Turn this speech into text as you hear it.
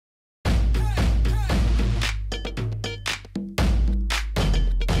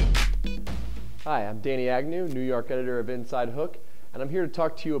Hi, I'm Danny Agnew, New York Editor of InsideHook, and I'm here to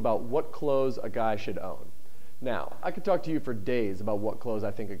talk to you about what clothes a guy should own. Now, I could talk to you for days about what clothes I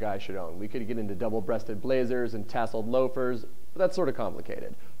think a guy should own. We could get into double-breasted blazers and tasseled loafers, but that's sort of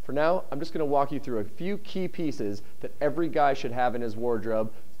complicated. For now, I'm just going to walk you through a few key pieces that every guy should have in his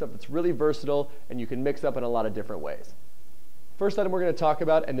wardrobe, stuff that's really versatile and you can mix up in a lot of different ways. First item we're going to talk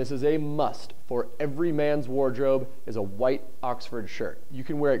about, and this is a must for every man's wardrobe, is a white Oxford shirt. You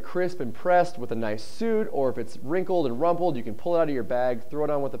can wear it crisp and pressed with a nice suit, or if it's wrinkled and rumpled, you can pull it out of your bag, throw it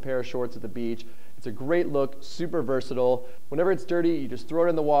on with a pair of shorts at the beach. It's a great look, super versatile. Whenever it's dirty, you just throw it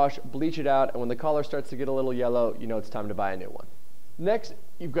in the wash, bleach it out, and when the collar starts to get a little yellow, you know it's time to buy a new one. Next,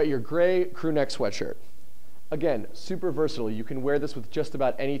 you've got your gray crew neck sweatshirt. Again, super versatile. You can wear this with just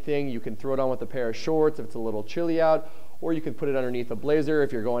about anything. You can throw it on with a pair of shorts if it's a little chilly out, or you can put it underneath a blazer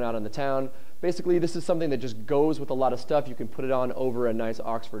if you're going out on the town. Basically, this is something that just goes with a lot of stuff. You can put it on over a nice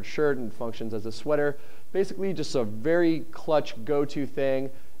Oxford shirt and functions as a sweater. Basically, just a very clutch go-to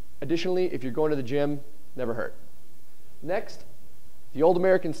thing. Additionally, if you're going to the gym, never hurt. Next, the old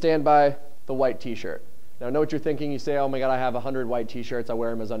American standby, the white t-shirt. Now, I know what you're thinking. You say, oh my God, I have 100 white t-shirts. I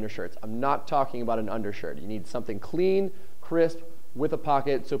wear them as undershirts. I'm not talking about an undershirt. You need something clean, crisp, with a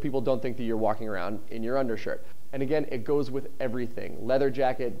pocket so people don't think that you're walking around in your undershirt. And again, it goes with everything. Leather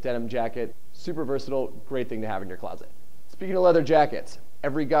jacket, denim jacket, super versatile, great thing to have in your closet. Speaking of leather jackets,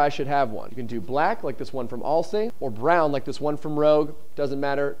 every guy should have one. You can do black like this one from Allstate, or brown like this one from Rogue. Doesn't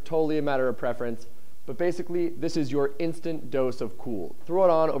matter, totally a matter of preference. But basically, this is your instant dose of cool. Throw it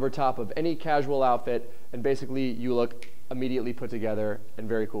on over top of any casual outfit, and basically you look immediately put together and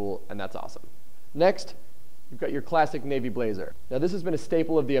very cool, and that's awesome. Next, you've got your classic navy blazer. Now this has been a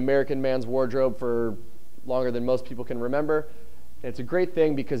staple of the American man's wardrobe for longer than most people can remember. And it's a great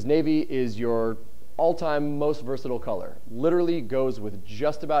thing because navy is your all-time most versatile color. Literally goes with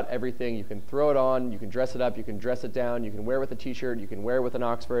just about everything. You can throw it on, you can dress it up, you can dress it down, you can wear it with a t-shirt, you can wear it with an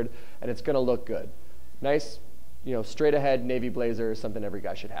Oxford, and it's gonna look good. Nice, straight ahead navy blazer is something every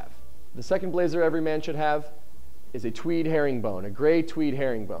guy should have. The second blazer every man should have is a tweed herringbone, a gray tweed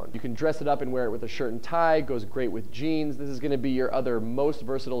herringbone. You can dress it up and wear it with a shirt and tie, goes great with jeans. This is gonna be your other most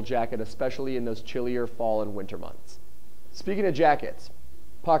versatile jacket, especially in those chillier fall and winter months. Speaking of jackets,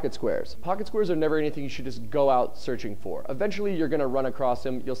 pocket squares. Pocket squares are never anything you should just go out searching for. Eventually you're gonna run across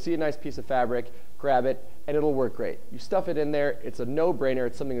them, you'll see a nice piece of fabric, grab it, and it'll work great. You stuff it in there, it's a no-brainer,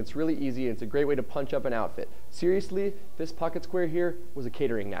 it's something that's really easy, and it's a great way to punch up an outfit. Seriously, this pocket square here was a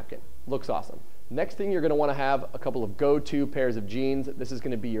catering napkin. Looks awesome. Next thing, you're going to want to have a couple of go-to pairs of jeans. This is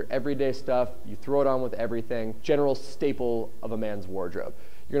going to be your everyday stuff. You throw it on with everything. General staple of a man's wardrobe.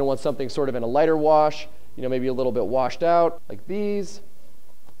 You're going to want something sort of in a lighter wash, maybe a little bit washed out, like these.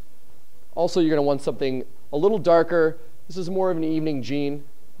 Also, you're going to want something a little darker. This is more of an evening jean,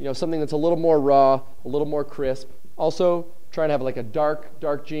 something that's a little more raw, a little more crisp. Also, try and have like a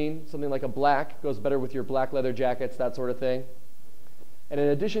dark jean, something like a black. Goes better with your black leather jackets, that sort of thing. And in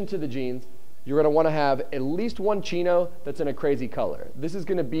addition to the jeans, you're going to want to have at least one chino that's in a crazy color. This is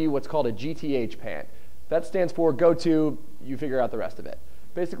going to be what's called a GTH pant. That stands for go to, you figure out the rest of it.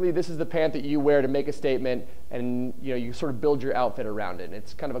 Basically, this is the pant that you wear to make a statement, and you sort of build your outfit around it. And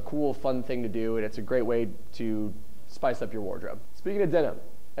it's kind of a cool, fun thing to do, and it's a great way to spice up your wardrobe. Speaking of denim,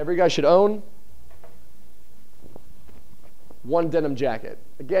 every guy should own one denim jacket.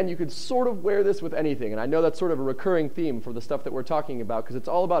 Again, you could sort of wear this with anything, and I know that's sort of a recurring theme for the stuff that we're talking about because it's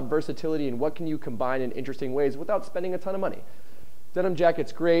all about versatility and what can you combine in interesting ways without spending a ton of money. Denim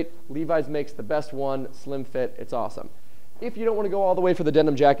jacket's great. Levi's makes the best one, slim fit, it's awesome. If you don't want to go all the way for the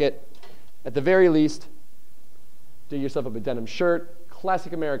denim jacket, at the very least, do yourself up a denim shirt,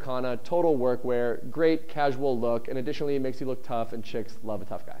 classic Americana, total workwear, great casual look, and additionally it makes you look tough, and chicks love a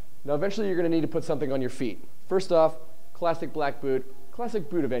tough guy. Now eventually you're going to need to put something on your feet. First off, classic black boot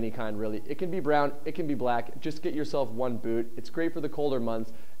of any kind really. It can be brown, it can be black, just get yourself one boot. It's great for the colder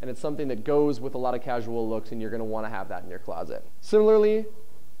months, and it's something that goes with a lot of casual looks, and you're going to want to have that in your closet. Similarly,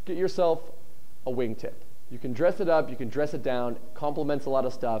 get yourself a wingtip. You can dress it up, you can dress it down, complements a lot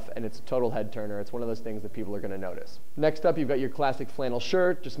of stuff, and it's a total head turner. It's one of those things that people are going to notice. Next up, you've got your classic flannel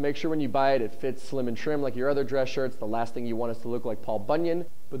shirt. Just make sure when you buy it, it fits slim and trim like your other dress shirts. The last thing you want is to look like Paul Bunyan.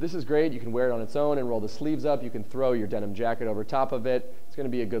 But this is great. You can wear it on its own and roll the sleeves up. You can throw your denim jacket over top of it. It's going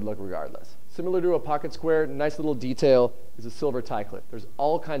to be a good look regardless. Similar to a pocket square, nice little detail is a silver tie clip. There's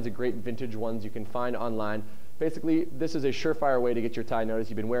all kinds of great vintage ones you can find online. Basically, this is a surefire way to get your tie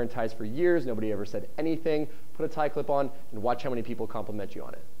noticed. You've been wearing ties for years, nobody ever said anything. Put a tie clip on and watch how many people compliment you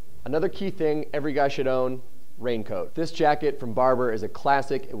on it. Another key thing every guy should own, raincoat. This jacket from Barber is a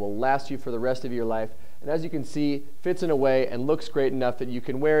classic. It will last you for the rest of your life. And as you can see, fits in a way and looks great enough that you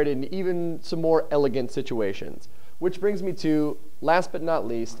can wear it in even some more elegant situations. Which brings me to, last but not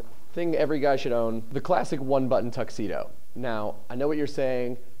least, thing every guy should own, the classic one-button tuxedo. Now, I know what you're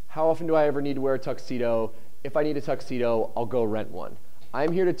saying. How often do I ever need to wear a tuxedo? If I need a tuxedo, I'll go rent one.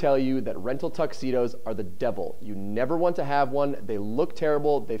 I'm here to tell you that rental tuxedos are the devil. You never want to have one. They look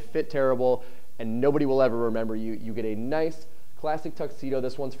terrible, they fit terrible, and nobody will ever remember you. You get a nice, classic tuxedo.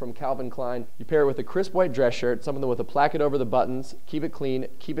 This one's from Calvin Klein. You pair it with a crisp white dress shirt, something with a placket over the buttons, keep it clean,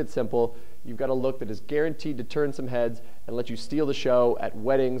 keep it simple. You've got a look that is guaranteed to turn some heads and let you steal the show at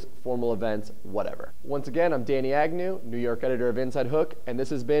weddings, formal events, whatever. Once again, I'm Danny Agnew, New York editor of InsideHook, and this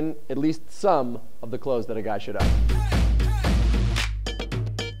has been at least some of the clothes that a guy should own.